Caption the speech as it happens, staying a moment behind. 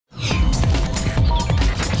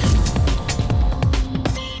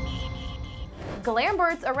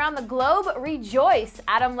Glamberts around the globe rejoice!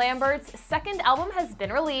 Adam Lambert's second album has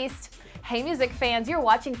been released. Hey music fans, you're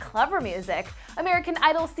watching ClevverMusic. American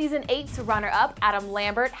Idol Season 8's runner-up, Adam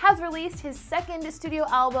Lambert, has released his second studio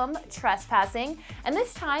album, Trespassing, and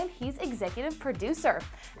this time he's executive producer.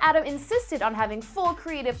 Adam insisted on having full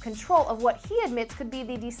creative control of what he admits could be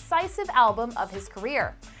the decisive album of his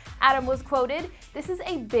career. Adam was quoted, "This is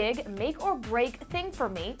a big make-or-break thing for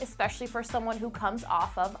me, especially for someone who comes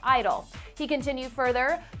off of Idol." He continued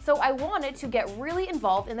further, "So I wanted to get really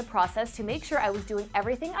involved in the process to make sure I was doing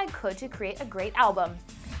everything I could to create a great album."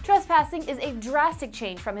 Trespassing is a drastic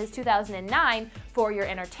change from his 2009 For Your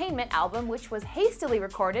Entertainment album, which was hastily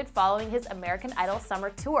recorded following his American Idol summer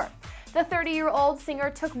tour. The 30-year-old singer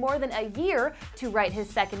took more than a year to write his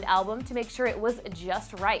second album to make sure it was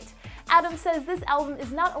just right. Adam says this album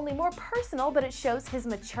is not only more personal, but it shows his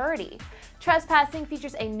maturity. Trespassing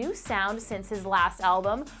features a new sound since his last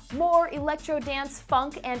album, more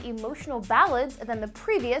electro-dance-funk and emotional ballads than the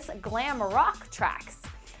previous glam-rock tracks.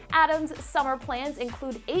 Adam's summer plans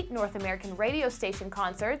include 8 North American radio station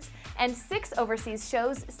concerts and 6 overseas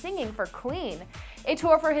shows singing for Queen. A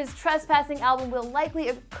tour for his Trespassing album will likely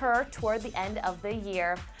occur toward the end of the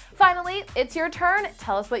year. Finally, it's your turn.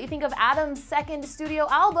 Tell us what you think of Adam's second studio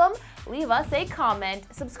album. Leave us a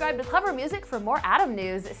comment. Subscribe to ClevverMusic for more Adam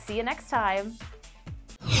news. See you next time.